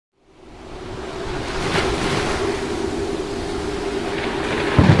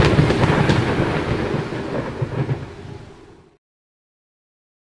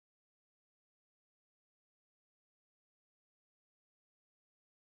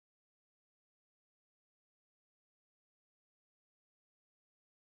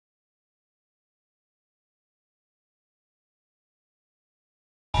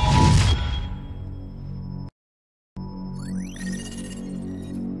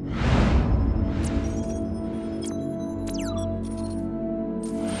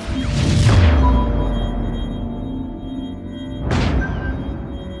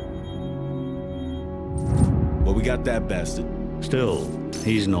got that bastard. Still,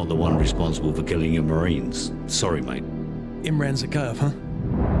 he's not the one responsible for killing your Marines. Sorry, mate. Imran Zakhaev, huh?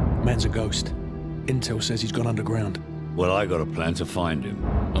 Man's a ghost. Intel says he's gone underground. Well, I got a plan to find him.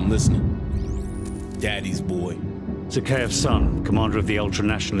 I'm listening. Daddy's boy. Zakhaev's son, commander of the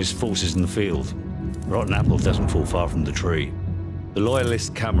ultra-nationalist forces in the field. Rotten apple doesn't fall far from the tree. The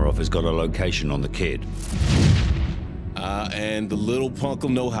loyalist Kamarov has got a location on the kid. And the little punk'll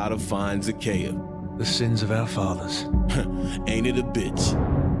know how to find Zakhaev. The sins of our fathers. Ain't it a bitch?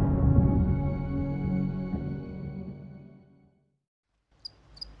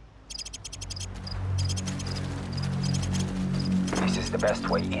 This is the best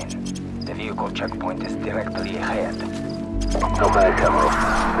way in. The vehicle checkpoint is directly ahead. Not bad, Kamarov.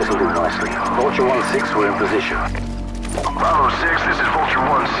 This'll do nicely. Vulture 1-6, we're in position. Bravo 6, this is Vulture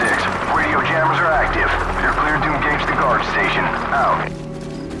 1-6. Radio jammers are active. You're clear to engage the guard station. Out.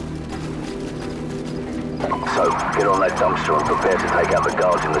 So, get on that dumpster and prepare to take out the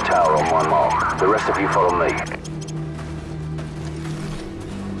guards in the tower on my mark. The rest of you follow me.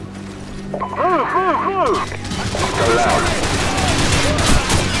 Move, move, move! Go loud.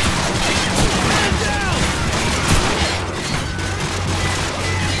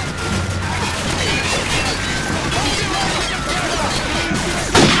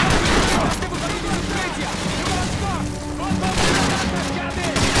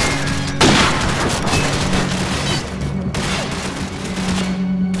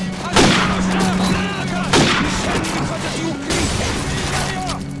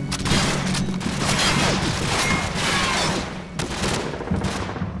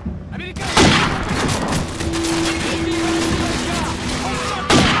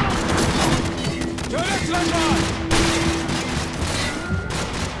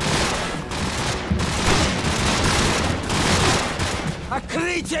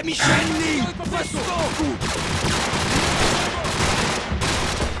 Открытие мишени! К востоку!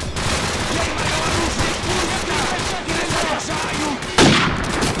 Я мое оружие! Пусть! Перезаряжаю!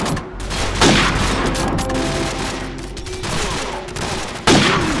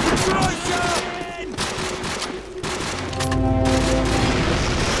 Прикройся!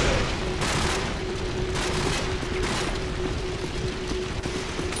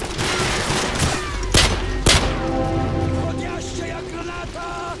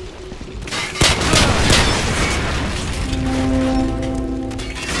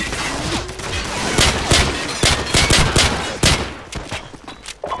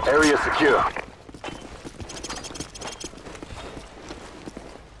 Area secure.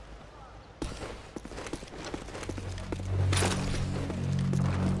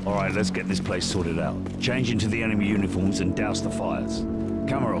 All right, let's get this place sorted out. Change into the enemy uniforms and douse the fires.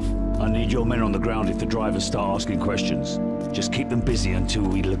 Kamarov, I need your men on the ground if the drivers start asking questions. Just keep them busy until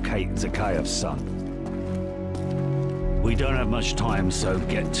we locate Zakhaev's son. We don't have much time, so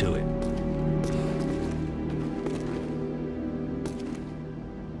get to it.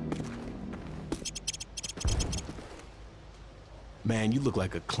 Man, you look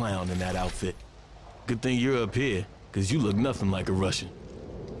like a clown in that outfit. Good thing you're up here, because you look nothing like a Russian.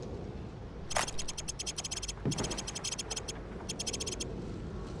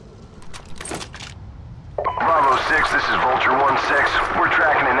 Bravo 6, this is Vulture 1-6. We're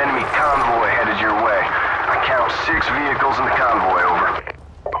tracking an enemy convoy headed your way. I count 6 vehicles in the convoy, over.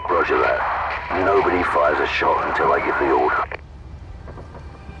 Roger that. Nobody fires a shot until I give the order.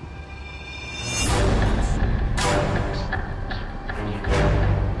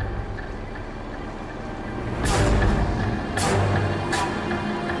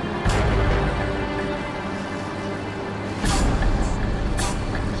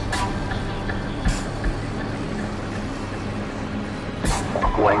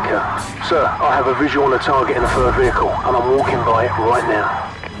 Wanker. Sir, I have a visual on the target in the third vehicle, and I'm walking by it right now.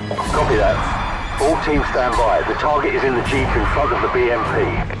 Copy that. All teams stand by. The target is in the Jeep in front of the BMP.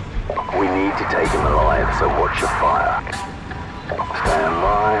 We need to take him alive, so watch your fire. Stand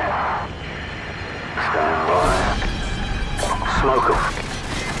by. Stand by. Smoke him.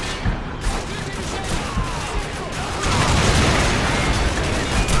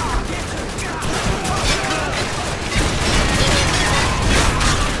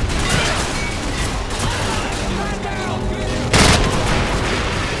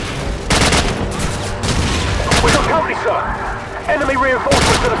 Company, sir! Enemy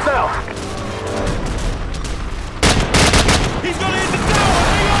reinforcements to the south! He's gonna hit the tower!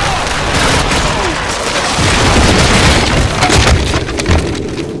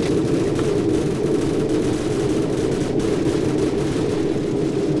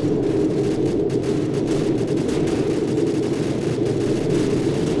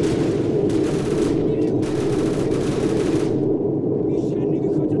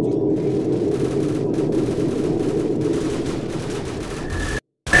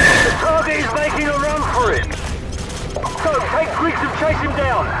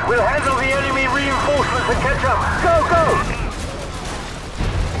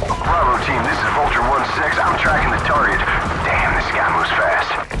 tracking the target. Damn, this guy moves fast.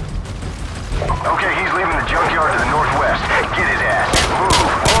 Okay, he's leaving the junkyard to the northwest. Get his ass.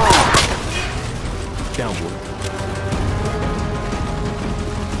 Move! Down, boy.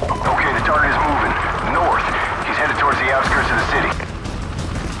 Okay, the target is moving. North. He's headed towards the outskirts of the city.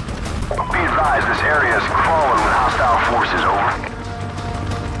 Be advised, this area is crawling with hostile forces, over.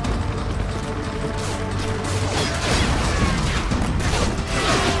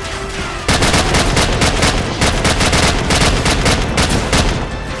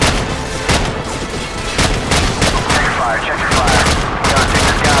 Check your fire. We gotta take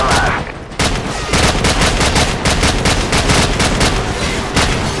this guy alive.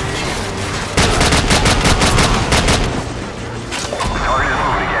 The target is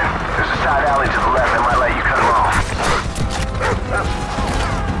moving again. There's a side alley to the left that might let you cut him off.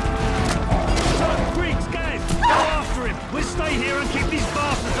 Freaks, guys! Go after him! We'll stay here and keep these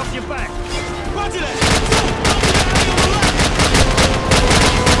bastards off your back! Roger that! Don't be the alley on the left!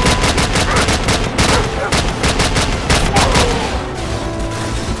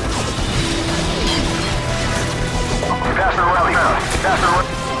 Pass the rally mount. Pass the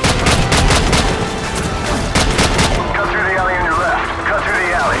Cut through the alley on your left. Cut through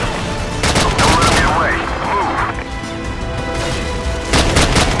the alley. Don't let him get away. Move.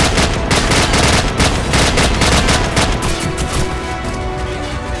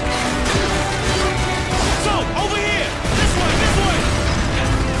 So, over here! This way, this way!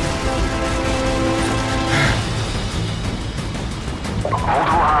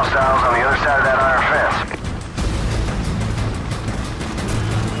 Multiple hostiles on the other side of that iron fence.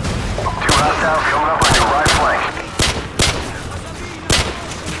 Two hostiles coming up on your right flank.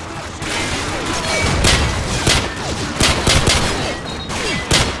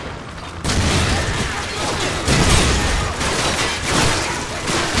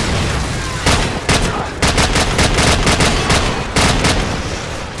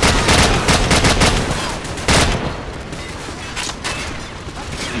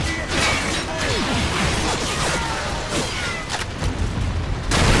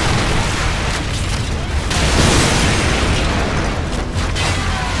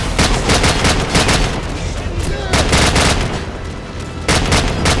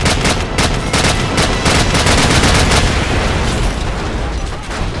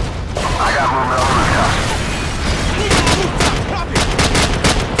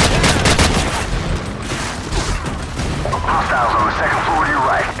 Hostiles on the second floor to your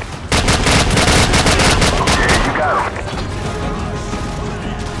right. Yeah, you got him.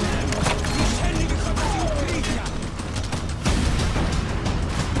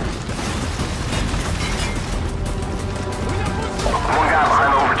 One guy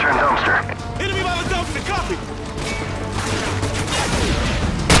behind the overturned dumpster. Enemy by the dumpster, copy!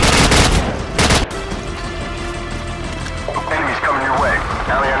 Enemies coming your way.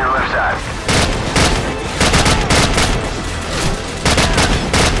 Alley on your left side.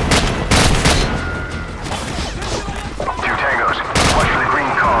 Two tangos. Watch for the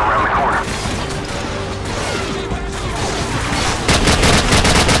green car around the corner.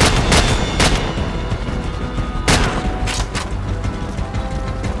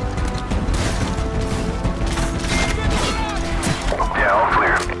 Yeah, all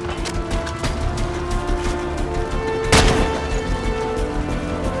clear.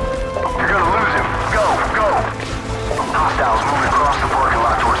 You're gonna lose him. Go, go! Hostiles moving across the parking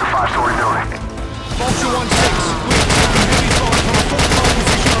lot towards the 5-story building. Vulture 1-6, we're taking heavy fire from a full-time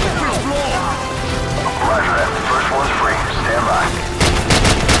position on the 5th floor! Roger that. First one's free. Stand by.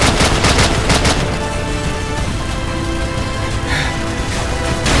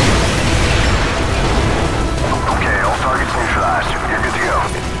 Okay, all targets neutralized. You're good to go.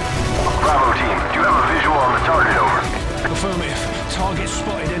 Bravo team, do you have a visual on the target, over? Affirmative. Target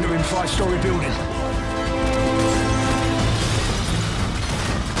spotted entering 5-story building.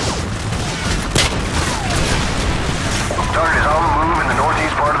 Target is on the move in the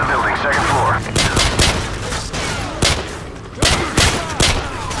northeast part of the building, second floor.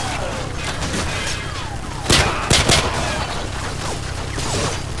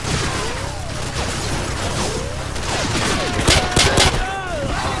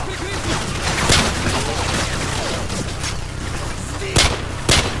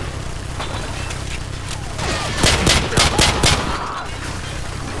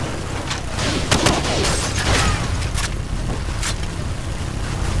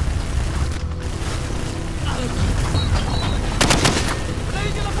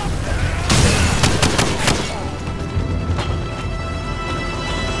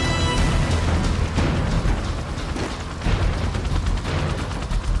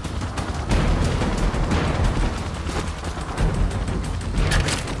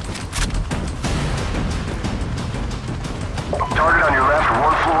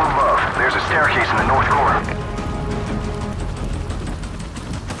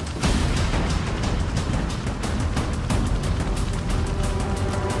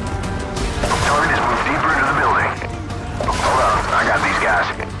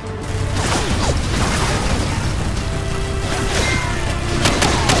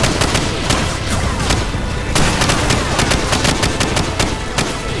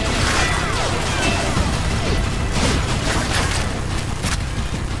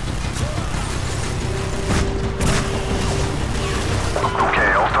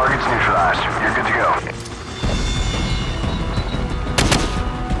 advised. You're good to go.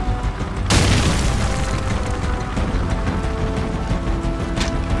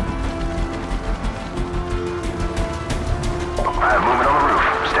 I have movement on the roof.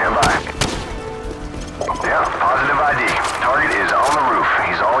 Stand by. Yeah, positive ID. Target is on the roof.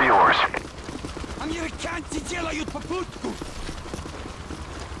 He's all yours. Американцы делают попутку!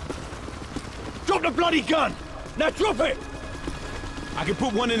 Drop the bloody gun! Now drop it! I can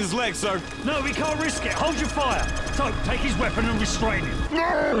put one in his leg, sir. No, we can't risk it. Hold your fire. So, take his weapon and restrain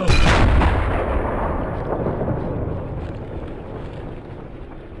him.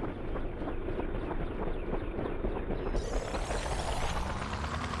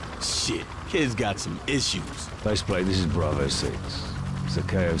 Shit, kid's got some issues. Faceplate, this is Bravo 6.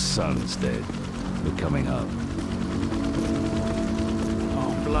 Zakayo's son's dead. We're coming up.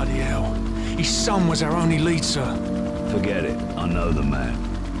 Oh, bloody hell. His son was our only lead, sir. Forget it. I know the man.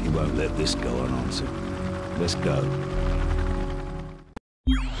 He won't let this go unanswered. Let's go.